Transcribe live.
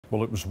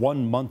Well, it was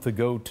 1 month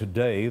ago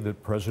today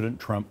that President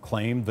Trump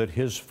claimed that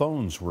his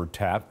phones were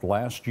tapped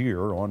last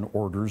year on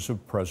orders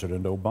of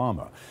President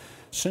Obama.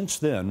 Since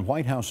then,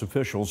 White House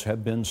officials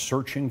have been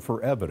searching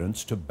for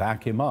evidence to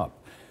back him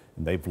up.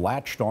 And they've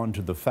latched on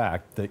to the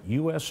fact that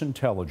U.S.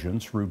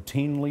 intelligence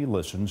routinely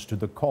listens to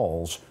the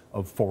calls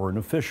of foreign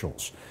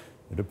officials.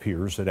 It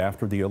appears that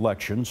after the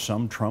election,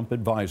 some Trump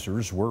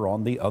advisors were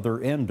on the other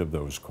end of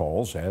those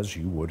calls, as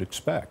you would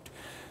expect.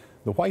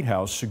 The White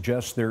House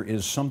suggests there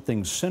is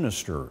something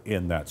sinister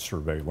in that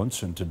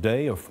surveillance, and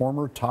today a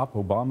former top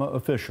Obama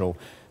official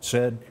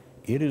said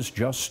it is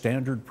just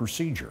standard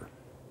procedure.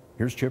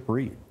 Here's Chip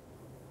Reid.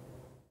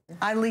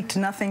 I leaked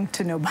nothing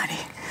to nobody,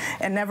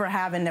 and never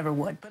have and never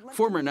would.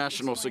 Former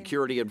National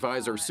Security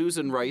Advisor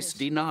Susan Rice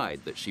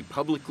denied that she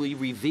publicly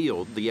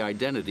revealed the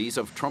identities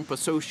of Trump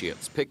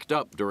associates picked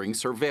up during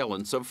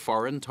surveillance of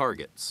foreign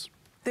targets.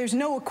 There's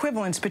no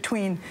equivalence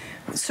between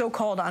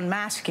so-called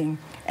unmasking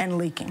and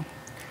leaking.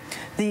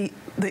 The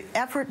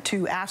effort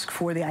to ask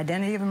for the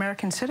identity of an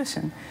American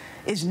citizen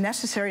is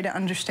necessary to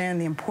understand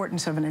the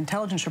importance of an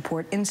intelligence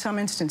report in some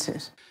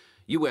instances.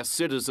 U.S.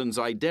 citizens'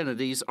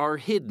 identities are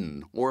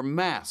hidden or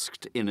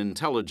masked in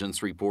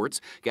intelligence reports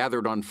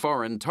gathered on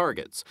foreign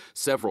targets.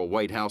 Several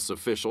White House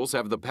officials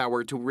have the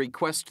power to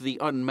request the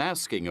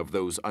unmasking of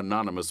those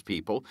anonymous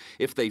people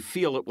if they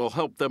feel it will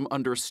help them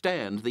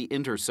understand the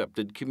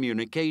intercepted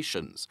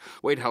communications.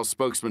 White House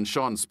spokesman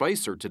Sean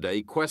Spicer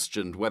today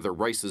questioned whether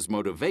Rice's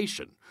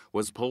motivation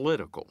was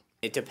political.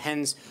 It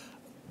depends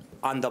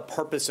on the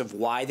purpose of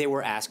why they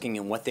were asking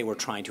and what they were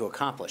trying to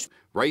accomplish.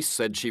 Rice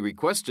said she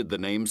requested the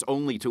names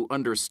only to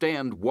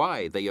understand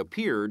why they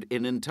appeared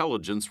in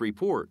intelligence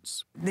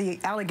reports. The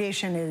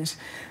allegation is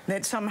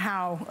that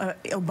somehow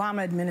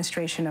Obama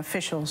administration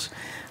officials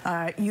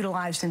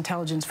utilized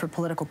intelligence for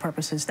political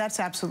purposes. That's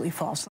absolutely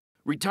false.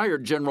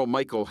 Retired General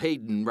Michael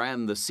Hayden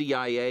ran the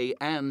CIA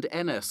and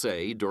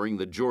NSA during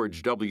the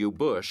George W.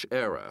 Bush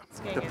era.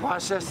 The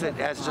process that,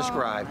 as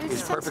described,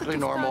 is perfectly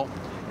normal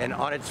and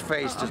on its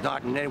face does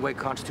not in any way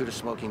constitute a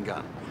smoking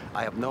gun.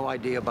 I have no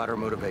idea about her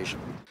motivation.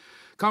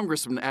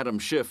 Congressman Adam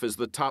Schiff is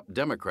the top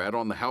Democrat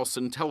on the House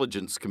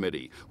Intelligence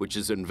Committee, which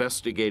is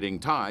investigating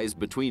ties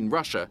between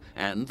Russia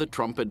and the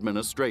Trump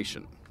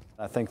administration.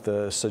 I think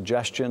the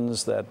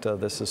suggestions that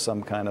this is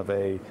some kind of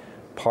a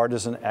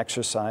partisan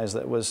exercise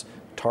that was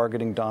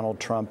targeting Donald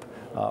Trump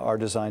are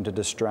designed to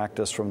distract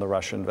us from the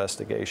Russia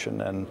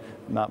investigation, and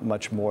not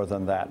much more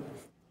than that.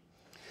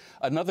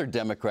 Another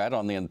Democrat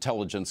on the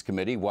Intelligence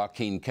Committee,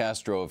 Joaquin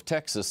Castro of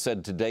Texas,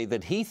 said today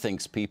that he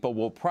thinks people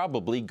will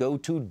probably go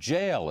to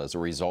jail as a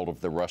result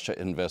of the Russia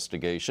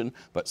investigation.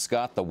 But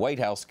Scott, the White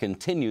House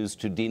continues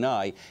to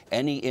deny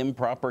any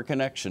improper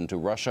connection to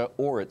Russia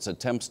or its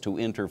attempts to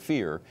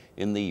interfere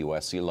in the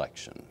U.S.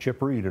 election.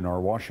 Chip Reid in our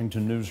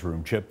Washington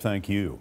newsroom. Chip, thank you.